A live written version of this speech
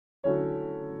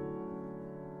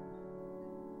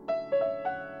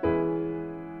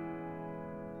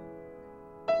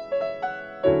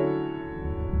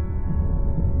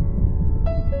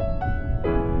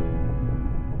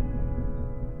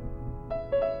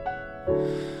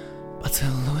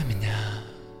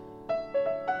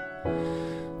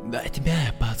тебя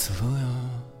я поцелую,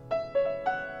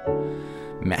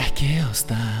 мягкие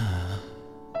уста,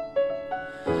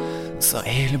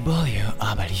 своей любовью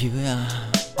оболью я.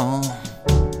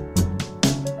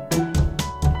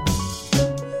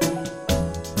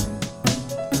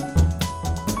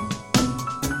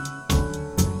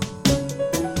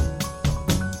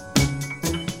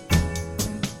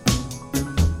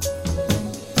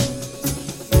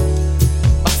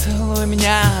 Поцелуй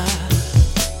меня,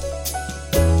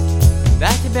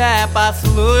 дай тебя я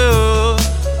поцелую,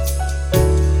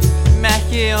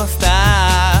 мягкие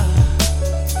уста,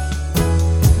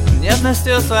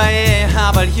 нежностью своей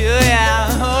оболью я.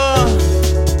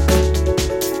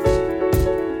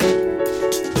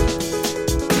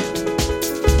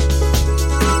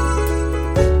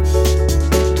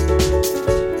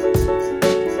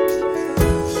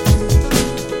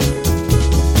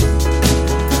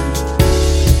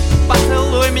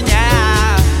 Поцелуй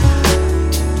меня,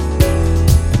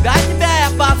 дай тебя я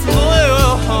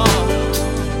поцелую,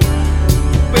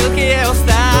 пылкие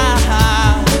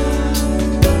уста,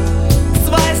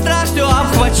 своей страстью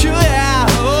обхвачу я.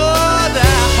 О, да.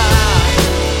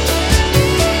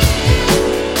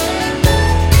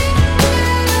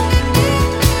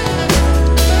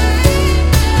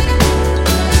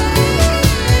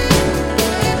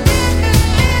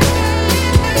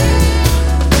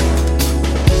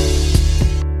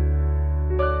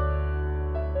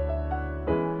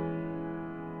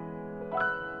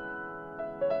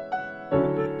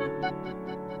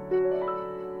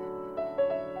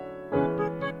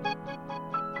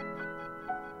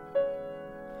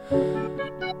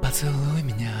 Поцелуй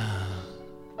меня,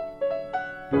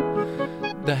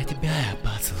 дай тебя я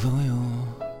поцелую,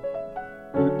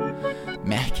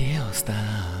 мягкие уста,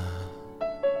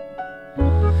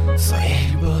 своей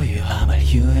любовью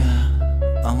оболью я.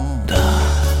 Да.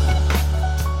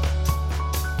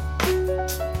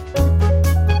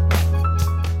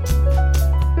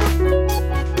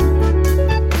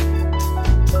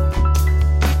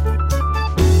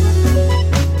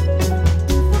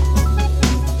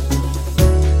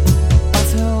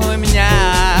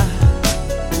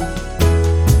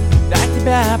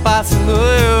 Тебя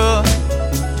поцелую,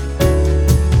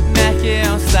 мягкие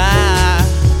уста,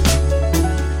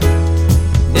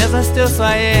 нежностью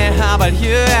своей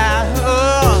оболью я.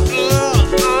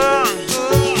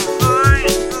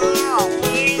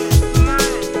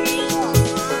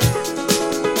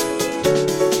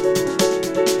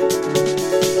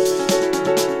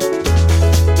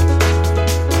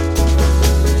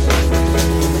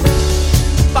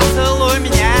 Поцелуй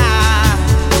меня,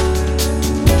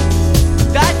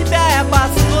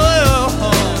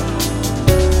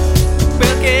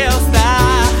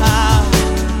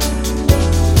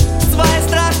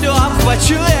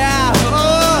 обхвачу я.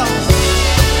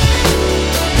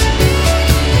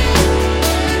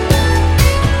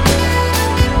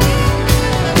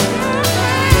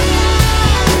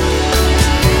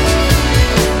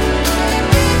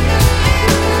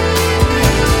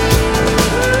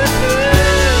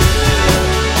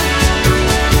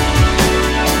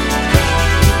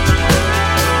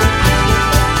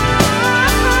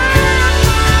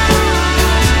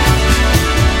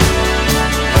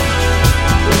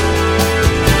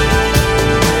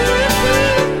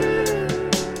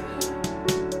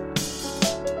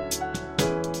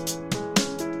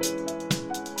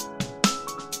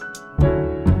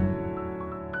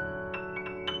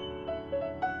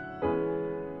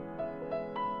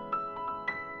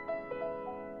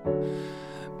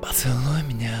 Поцелуй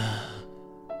меня,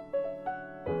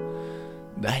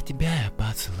 дай тебя я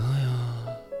поцелую,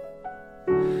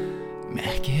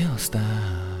 мягкие уста,